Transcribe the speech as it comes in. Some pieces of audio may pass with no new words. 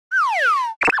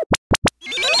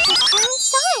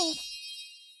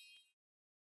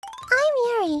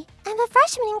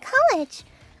freshman in college.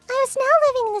 I was now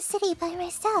living in the city by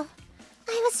myself.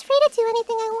 I was free to do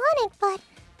anything I wanted, but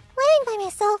living by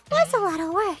myself was a lot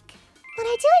of work. But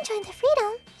I do enjoy the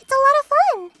freedom. It's a lot of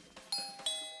fun.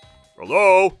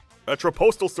 Hello? Etra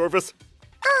Postal Service.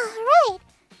 Ah, right.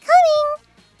 Coming.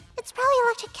 It's probably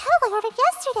electric kettle I ordered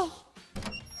yesterday.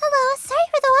 Hello, sorry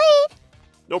for the wait.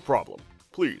 No problem.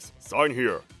 Please, sign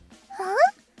here.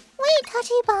 Huh? Wait,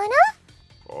 Tachibana?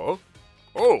 Huh?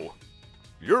 Oh,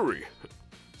 Yuri.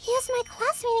 He was my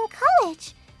classmate in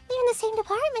college. We were in the same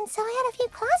department, so I had a few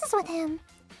classes with him.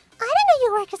 I didn't know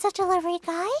you worked as a delivery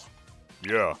guy.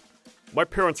 Yeah. My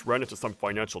parents ran into some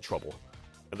financial trouble,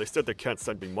 and they said they can't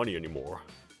send me money anymore.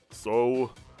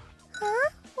 So... Huh?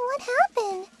 What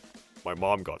happened? My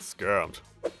mom got scammed.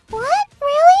 What?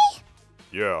 Really?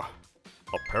 Yeah.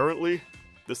 Apparently,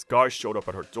 this guy showed up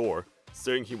at her door,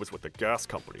 saying he was with the gas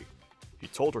company. He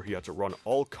told her he had to run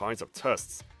all kinds of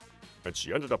tests, and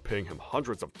she ended up paying him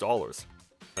hundreds of dollars.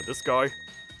 And this guy,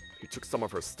 he took some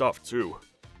of her stuff too.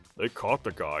 They caught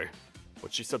the guy,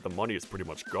 but she said the money is pretty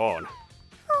much gone.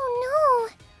 Oh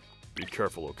no. Be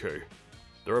careful, okay?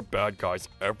 There are bad guys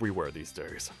everywhere these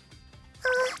days.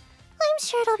 I'm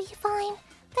sure it'll be fine.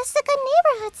 This is a good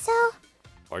neighborhood, so...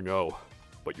 I know,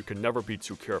 but you can never be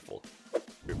too careful.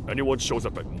 If anyone shows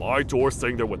up at my door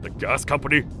saying they're with the gas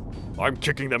company, I'm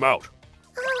kicking them out.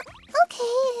 Okay.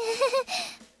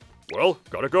 Well,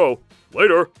 gotta go.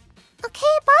 Later.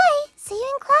 Okay, bye. See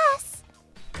you in class.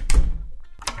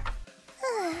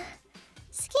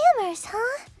 Scammers,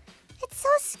 huh? It's so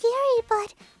scary,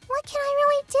 but what can I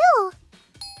really do?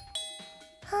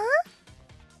 Huh?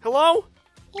 Hello?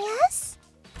 Yes?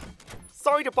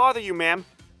 Sorry to bother you, ma'am.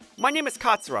 My name is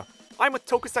Katsura. I'm with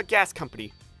Tokusa Gas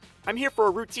Company. I'm here for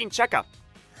a routine checkup.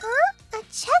 Huh? A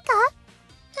checkup?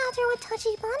 After what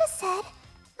Tachibana said,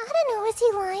 I don't know, is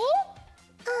he lying?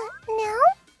 No?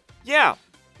 Yeah.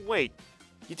 Wait,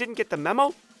 you didn't get the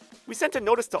memo? We sent a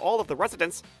notice to all of the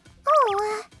residents.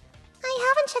 Oh,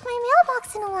 I haven't checked my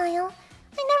mailbox in a while.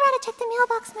 I never had to check the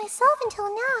mailbox myself until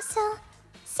now, so...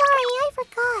 Sorry, I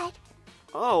forgot.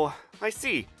 Oh, I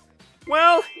see.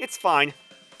 Well, it's fine.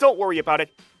 Don't worry about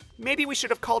it. Maybe we should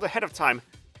have called ahead of time.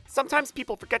 Sometimes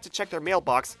people forget to check their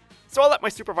mailbox, so I'll let my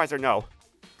supervisor know.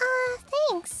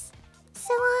 Thanks.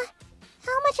 So,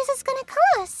 how much is this gonna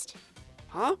cost?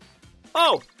 Huh?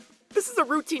 Oh, this is a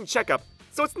routine checkup,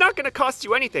 so it's not gonna cost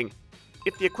you anything.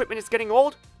 If the equipment is getting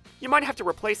old, you might have to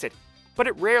replace it, but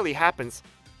it rarely happens.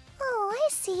 Oh, I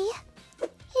see.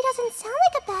 He doesn't sound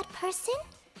like a bad person.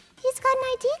 He's got an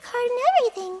ID card and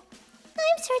everything.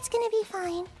 I'm sure it's gonna be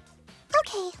fine.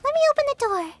 Okay, let me open the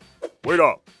door. Wait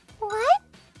up. What?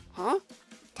 Huh?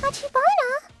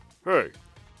 Tachibana? Hey,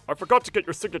 I forgot to get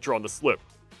your signature on the slip.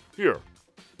 Here.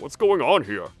 What's going on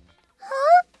here?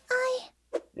 Huh?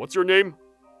 What's your name?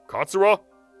 Katsura?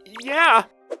 Yeah.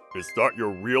 Is that your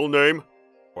real name?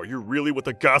 Are you really with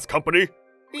the gas company?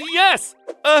 Yes.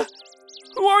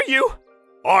 Who are you?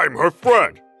 I'm her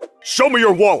friend. Show me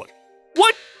your wallet.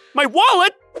 What? My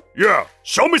wallet? Yeah,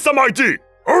 show me some ID.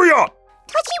 Hurry up.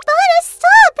 Tachibana,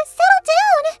 stop! Settle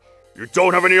down! You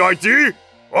don't have any ID?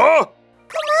 Huh?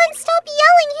 Come on, stop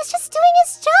yelling! He's just doing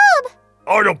his job!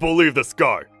 I don't believe this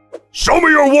guy. Show me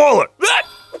your wallet.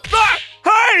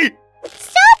 Hey!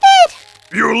 Stop it!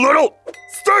 You little...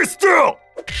 Stay still!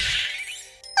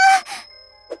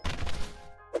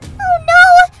 Oh no!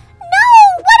 No!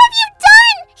 What have you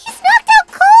done? He's knocked out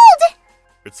cold!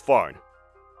 It's fine.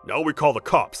 Now we call the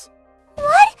cops.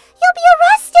 What? You'll be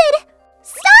arrested!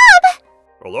 Stop!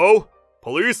 Hello?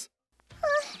 Police?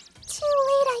 Too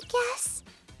late, I guess.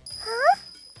 Huh?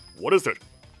 What is it?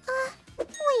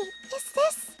 Wait, is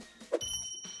this...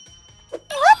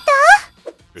 What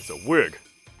the? It's a wig.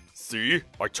 See?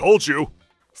 I told you.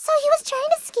 So he was trying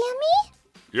to scam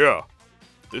me? Yeah.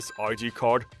 This ID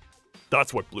card,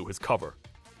 that's what blew his cover.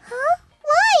 Huh?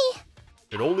 Why?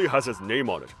 It only has his name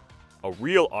on it. A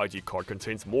real ID card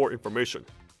contains more information.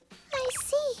 I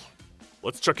see.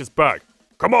 Let's check his bag.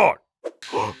 Come on!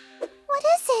 What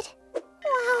is it?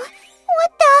 Wow,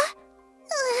 what the?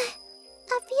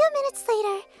 A few minutes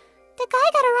later, the guy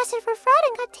got arrested for fraud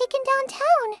and got taken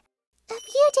downtown. A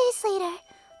few days later,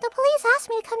 the police asked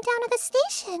me to come down to the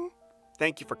station.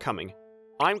 Thank you for coming.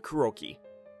 I'm Kuroki.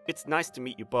 It's nice to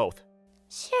meet you both.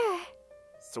 Sure.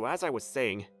 So as I was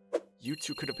saying, you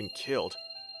two could have been killed.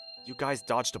 You guys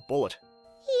dodged a bullet.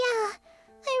 Yeah,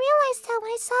 I realized that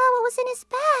when I saw what was in his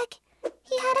bag.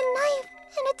 He had a knife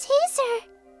and a taser.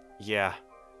 Yeah.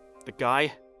 The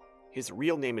guy, his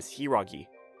real name is Hiragi.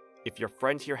 If your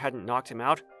friend here hadn't knocked him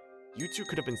out, you two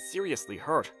could have been seriously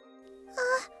hurt.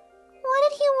 What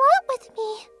did he want with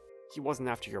me? He wasn't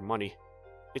after your money.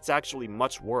 It's actually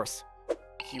much worse.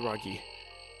 Hiragi.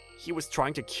 He was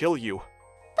trying to kill you.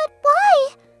 But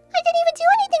why? I didn't even do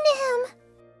anything to him.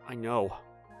 I know.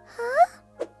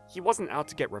 Huh? He wasn't out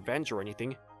to get revenge or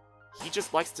anything. He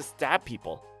just likes to stab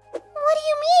people. What do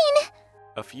you mean?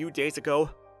 A few days ago,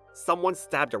 someone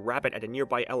stabbed a rabbit at a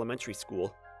nearby elementary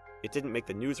school. It didn't make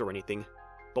the news or anything,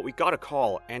 but we got a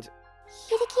call and...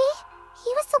 Hideki?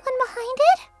 He was the one behind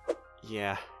it?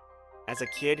 Yeah. As a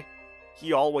kid,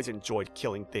 he always enjoyed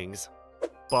killing things.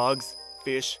 Bugs,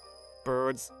 fish,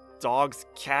 birds, dogs,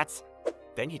 cats.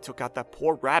 Then he took out that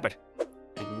poor rabbit.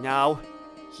 And now,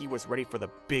 he was ready for the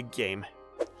big game.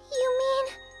 You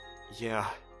mean... Yeah.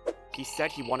 He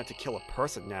said he wanted to kill a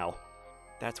person now.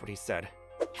 That's what he said.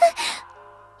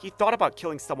 He thought about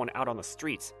killing someone out on the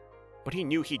streets, but he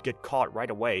knew he'd get caught right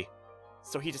away.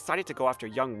 So he decided to go after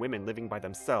young women living by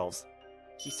themselves.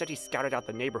 He said he scouted out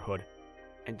the neighborhood,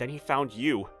 and then he found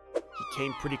you. He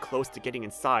came pretty close to getting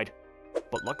inside,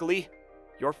 but luckily,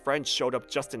 your friend showed up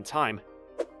just in time.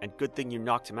 And good thing you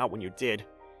knocked him out when you did.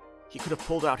 He could have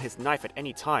pulled out his knife at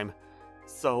any time.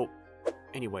 So,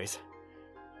 anyways,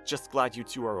 just glad you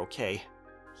two are okay.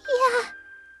 Yeah.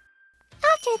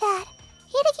 After that,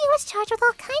 Hideki was charged with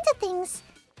all kinds of things.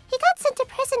 He got sent to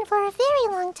prison for a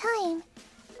very long time.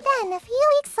 Then, a few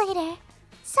weeks later...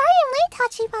 Sorry I'm late,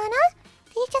 Tachibana.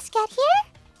 Did you just get here?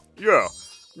 Yeah,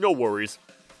 no worries.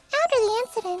 After the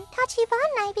incident, Tachibana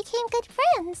and I became good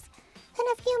friends. Then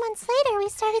a few months later, we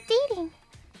started dating.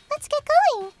 Let's get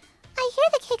going. I hear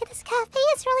the cake at this cafe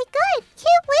is really good.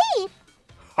 Can't wait.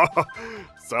 Haha,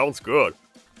 sounds good.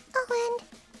 Oh, and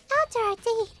after our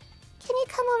date, can you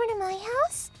come over to my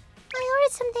house? I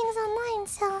ordered some things online,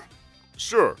 so...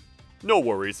 Sure, no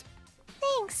worries.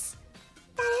 Thanks.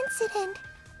 That incident,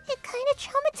 it kind of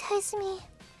traumatized me.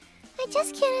 I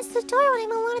just can't answer the door when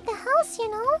I'm alone at the house, you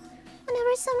know?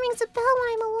 Whenever someone rings a bell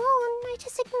when I'm alone, I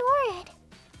just ignore it.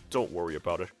 Don't worry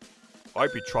about it.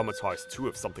 I'd be traumatized too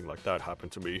if something like that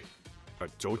happened to me. And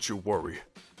don't you worry.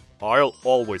 I'll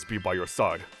always be by your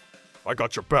side. I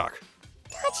got your back.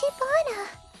 Tachibana.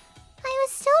 I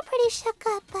was still pretty shook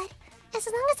up, but as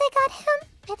long as I got him,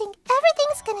 I think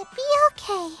everything's gonna be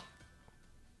okay.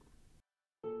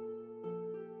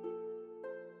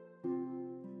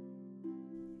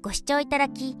ご視聴いただ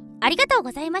きありがとう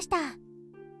ございました。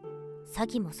詐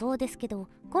欺もそうですけど、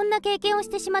こんな経験をし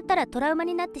てしまったらトラウマ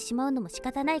になってしまうのも仕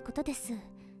方ないことです。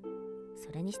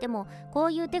それにしてもこ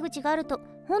ういう手口があると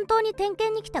本当に点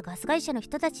検に来たガス会社の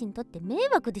人たちにとって迷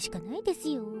惑でしかないです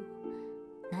よ。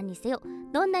何にせよ、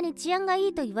どんなに治安がい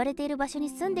いと言われている場所に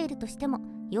住んでいるとしても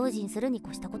用心するに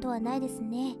越したことはないです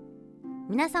ね。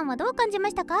皆さんはどう感じま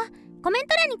したか？コメン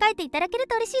ト欄に書いていただける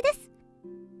と嬉しいです。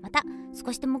また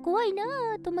少しでも怖いな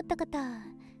ぁと思った方、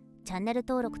チャンネル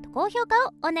登録と高評価を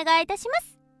お願いいたしま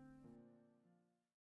す。